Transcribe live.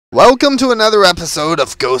Welcome to another episode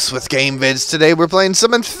of Ghosts with GAM3VIDZ. Today we're playing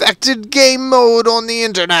some infected game mode on the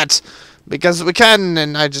internet. Because we can,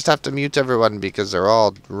 and I just have to mute everyone because they're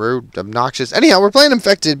all rude, obnoxious. Anyhow, we're playing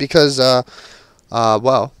infected because,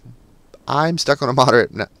 well, I'm stuck on a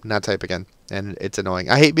moderate, not type again. And it's annoying.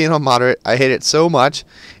 I hate being on moderate. I hate it so much.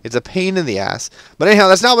 It's a pain in the ass. But anyhow,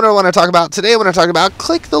 that's not what I want to talk about. Today I want to talk about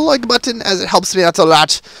click the like button as it helps me out a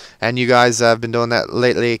lot. And you guys have been doing that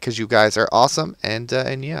lately because you guys are awesome. And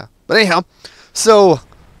yeah. But anyhow, so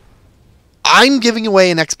I'm giving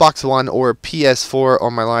away an Xbox One or PS4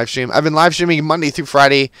 on my live stream. I've been live streaming Monday through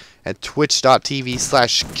Friday at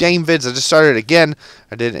twitch.tv/GAM3VIDZ. I just started it again.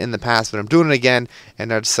 I did it in the past, but I'm doing it again.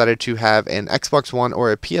 And I decided to have an Xbox One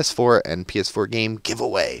or a PS4 and PS4 game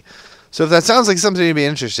giveaway. So if that sounds like something to be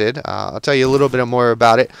interested, I'll tell you a little bit more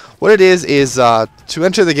about it. What it is to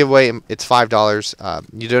enter the giveaway, it's $5.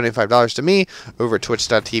 You donate $5 to me over at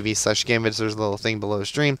twitch.tv/GAM3VIDZ. There's a little thing below the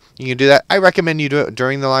stream. You can do that. I recommend you do it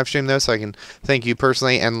during the live stream, though, so I can thank you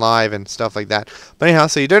personally and live and stuff like that. But anyhow,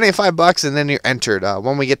 so you donate $5 and then you're entered.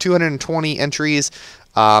 When we get 220 entries,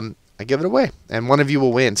 I give it away, and one of you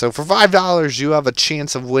will win. So for $5, you have a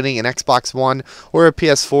chance of winning an Xbox One or a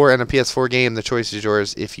PS4 and a PS4 game. The choice is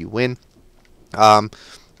yours if you win.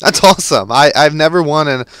 That's awesome. I've never won,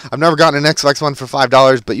 and I've never gotten an Xbox One for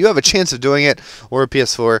 $5, but you have a chance of doing it, or a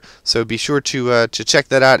PS4. So be sure to check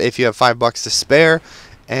that out if you have $5 to spare.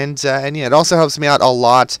 And yeah, it also helps me out a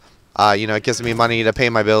lot. You know, it gives me money to pay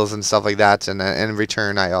my bills and stuff like that. And in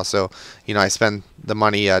return, I also, you know, I spend the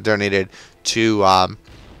money donated to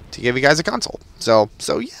give you guys a console. So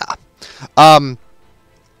yeah.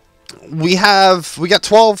 We got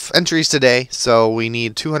 12 entries today, so we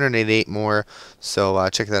need 288 more. So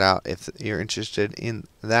check that out if you're interested in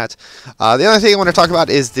that. The other thing I want to talk about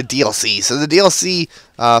is the DLC. So the DLC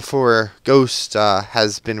for Ghost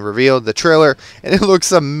has been revealed, the trailer, and it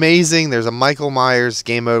looks amazing. There's a Michael Myers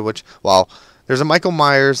game mode, which, well, there's a Michael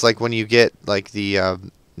Myers like when you get like the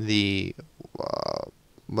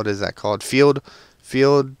what is that called? Field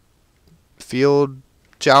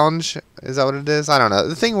challenge, is that what it is? I don't know.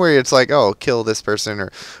 The thing where it's like, oh, kill this person,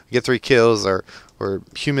 or get 3 kills, or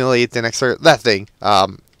humiliate the next, that thing.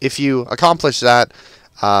 If you accomplish that,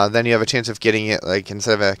 then you have a chance of getting it, like,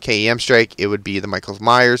 instead of a KEM strike, it would be the Michael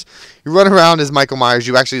Myers. You run around as Michael Myers,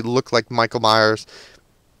 you actually look like Michael Myers,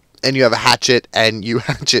 and you have a hatchet, and you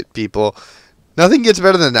hatchet people. Nothing gets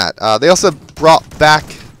better than that. They also brought back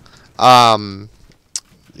the,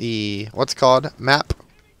 what's it called? Map?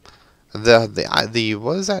 The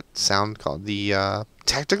what is that sound called? The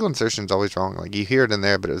tactical insertion is always wrong. Like, you hear it in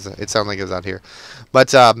there, but it sounded like it was out here.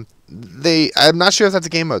 But I'm not sure if that's a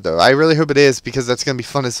game mode though. I really hope it is, because that's gonna be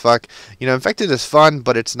fun as fuck. You know, Infected is fun,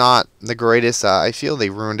 but it's not the greatest. I feel they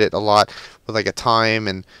ruined it a lot with like a time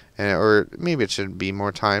and or maybe it should be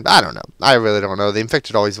more time. I don't know. I really don't know. The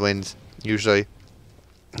Infected always wins usually,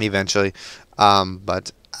 eventually.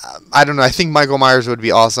 But I don't know. I think Michael Myers would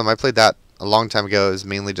be awesome. I played that a long time ago. It was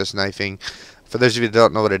mainly just knifing. For those of you that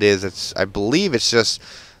don't know what it is, I believe it's just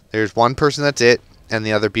there's one person, that's it, and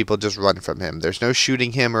the other people just run from him. There's no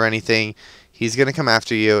shooting him or anything. He's going to come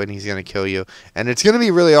after you and he's going to kill you. And it's going to be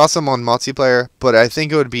really awesome on multiplayer, but I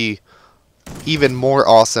think it would be even more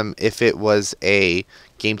awesome if it was a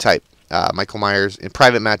game type. Michael Myers in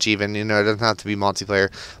private match even. You know, it doesn't have to be multiplayer.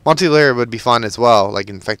 Multiplayer would be fun as well, like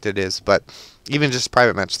Infected is, but even just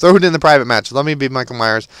private match. Throw it in the private match. Let me be Michael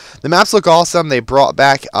Myers. The maps look awesome. They brought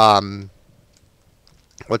back,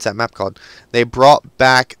 what's that map called? They brought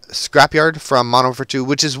back Scrapyard from Modern Warfare 2,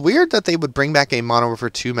 which is weird that they would bring back a Modern Warfare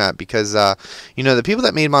 2 map, because, you know, the people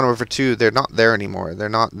that made Modern Warfare 2, they're not there anymore.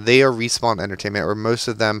 They are Respawn Entertainment, or most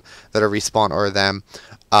of them that are Respawn are them.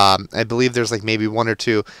 I believe there's like maybe 1 or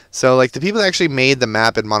 2. So like the people that actually made the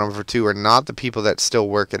map in Modern Warfare 2 are not the people that still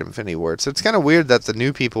work at Infinity Ward. So it's kind of weird that the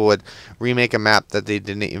new people would remake a map that they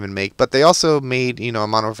didn't even make. But they also made, you know, a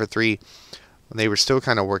Modern Warfare 3. They were still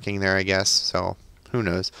kind of working there, I guess. So who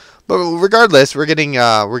knows? But regardless, we're getting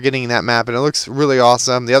that map, and it looks really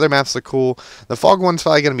awesome. The other maps look cool. The fog one's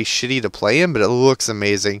probably gonna be shitty to play in, but it looks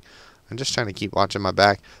amazing. I'm just trying to keep watching my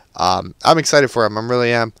back. I'm excited for him. I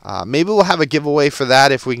really am. Maybe we'll have a giveaway for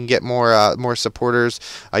that if we can get more supporters.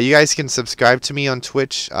 You guys can subscribe to me on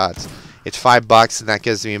Twitch. It's $5, and that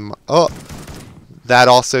gives me that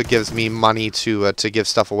also gives me money to give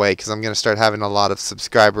stuff away, because I'm gonna start having a lot of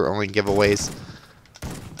subscriber only giveaways.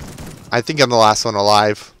 I think I'm the last one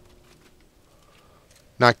alive.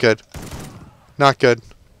 Not good. Not good.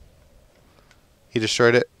 He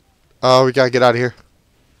destroyed it. Oh, we gotta get out of here.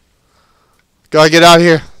 Gotta get out of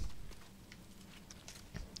here.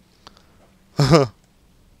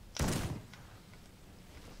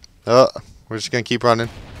 Oh, we're just gonna keep running.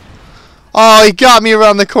 Oh, he got me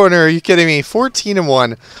around the corner. Are you kidding me?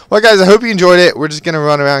 14-1. Well, guys, I hope you enjoyed it. We're just going to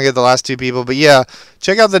run around and get the last two people. But, yeah,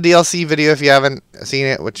 check out the DLC video if you haven't seen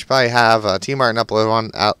it, which you probably have. T Martin uploaded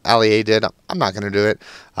one. Ali A did. I'm not going to do it.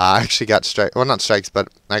 I actually got not strikes, but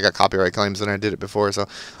I got copyright claims and I did it before, so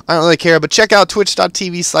I don't really care. But check out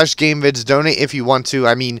twitch.tv/GAM3VIDZ. Donate if you want to.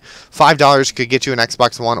 I mean, $5 could get you an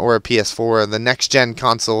Xbox One or a PS4, the next-gen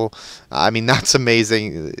console. I mean, that's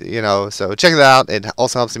amazing, you know. So check that out. It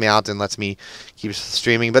also helps me out and lets me keep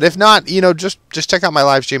streaming. But if not, you know, just check out my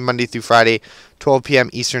live stream Monday through Friday, 12 p.m.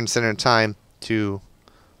 Eastern Standard Time to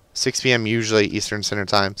 6 p.m. usually Eastern Standard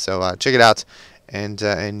Time. So check it out.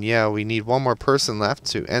 And yeah, we need one more person left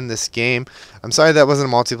to end this game. I'm sorry that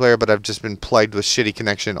wasn't a multiplayer, but I've just been plagued with shitty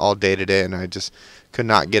connection all day today, and I just could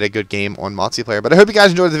not get a good game on multiplayer. But I hope you guys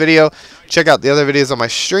enjoyed the video. Check out the other videos on my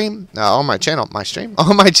stream, on my channel,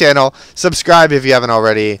 on my channel. Subscribe if you haven't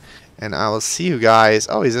already, and I will see you guys.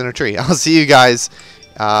 Oh, he's in a tree. I'll see you guys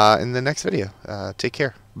in the next video. Take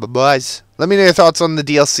care. Bye-bye. Let me know your thoughts on the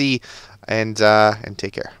DLC, and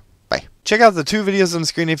take care. Check out the two videos on the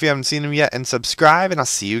screen if you haven't seen them yet, and subscribe, and I'll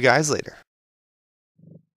see you guys later.